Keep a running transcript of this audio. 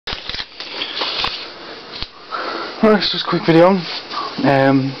Right, it's just a quick video.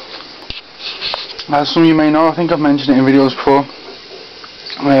 As some of you may know, I think I've mentioned it in videos before.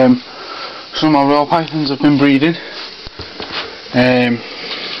 Some of my royal pythons have been breeding. I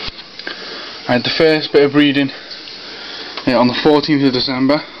had the first bit of breeding on the 14th of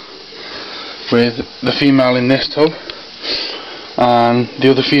December with the female in this tub, and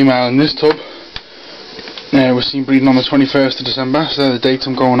the other female in this tub was seen breeding on the 21st of December, so they're the dates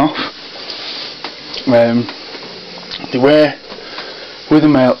I'm going off. They were with a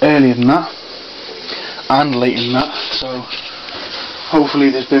male earlier than that and later than that, so hopefully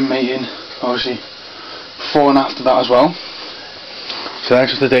there's been mating obviously before and after that as well. So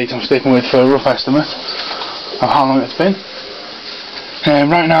that's just the date I'm sticking with for a rough estimate of how long it's been.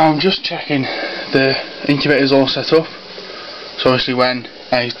 Right now I'm just checking the incubator's all set up, so obviously when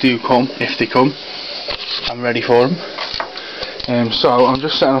eggs do come, if they come, I'm ready for them. So I'm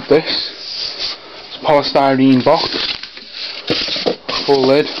just setting up this polystyrene box, full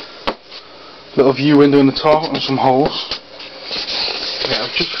lid, little view window in the top and some holes.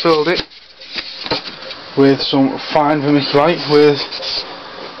 I've just filled it with some fine vermiculite, with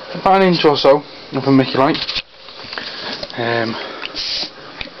about an inch or so of vermiculite.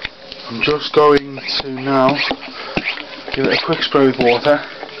 I'm just going to now give it a quick spray with water.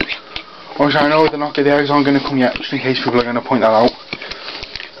 Obviously I know the eggs aren't going to come yet, just in case people are going to point that out.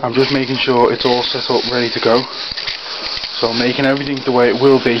 I'm just making sure it's all set up, ready to go. So I'm making everything the way it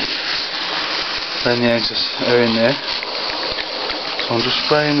will be when the eggs are in there. So I'm just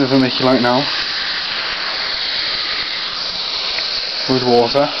spraying the vermiculite now with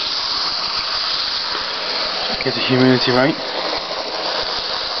water. Get the humidity right.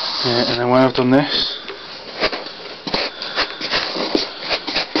 And then when I've done this,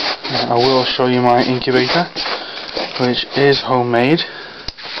 I will show you my incubator, which is homemade.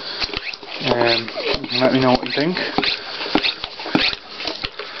 Let me know what you think.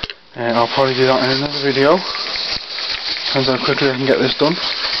 I'll probably do that in another video. Depends how quickly I can get this done.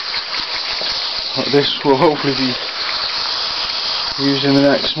 But this will hopefully be used in the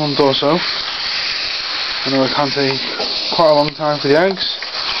next month or so. I know it can take quite a long time for the eggs.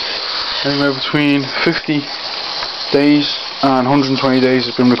 Anywhere between 50 days and 120 days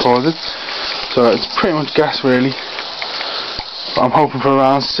has been recorded. So it's pretty much guess really. But I'm hoping for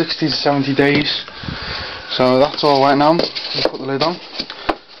around 60 to 70 days. So that's all right now. I'll put the lid on.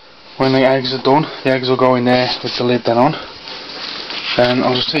 When the eggs are done, the eggs will go in there with the lid then on. Then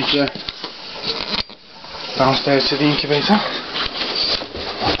I'll just take you downstairs to the incubator.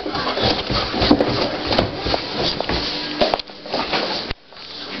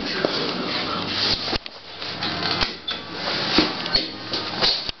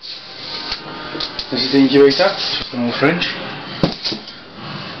 This is the incubator, just an old fridge.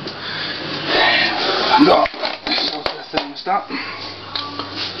 I've got this software thermostat,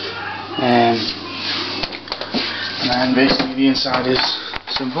 and then basically the inside is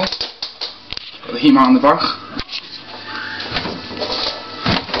simple. Got the heat mat on the back,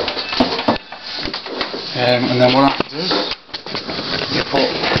 and then what happens is you put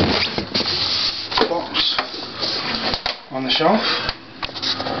the box on the shelf.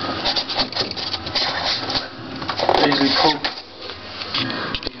 Easily probe.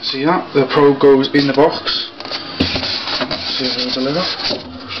 You can see that the probe goes in the box. Let's see if there's a lid up.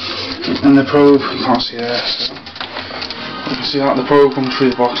 And the probe, you can't see there. So you can see that the probe comes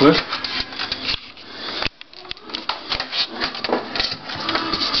through the box lid.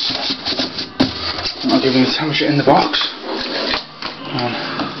 And I'll give you the temperature in the box. And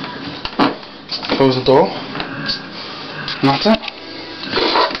close the door. And that's it.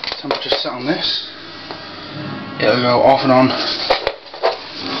 Temperature set on this. It'll go off and on,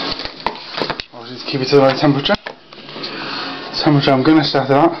 obviously to keep it to the right temperature. The temperature I'm going to set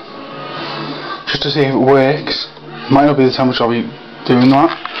it at, just to see if it works. Might not be the temperature I'll be doing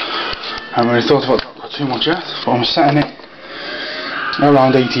that. I haven't really thought about that too much yet, but I'm setting it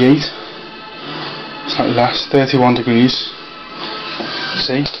around 88, slightly less, 31 degrees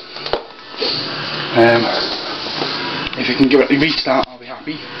C. If you can reach that, I'll be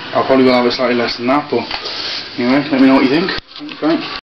happy. I'll probably will have it slightly less than that, but anyway, let me know what you think. Thanks, right.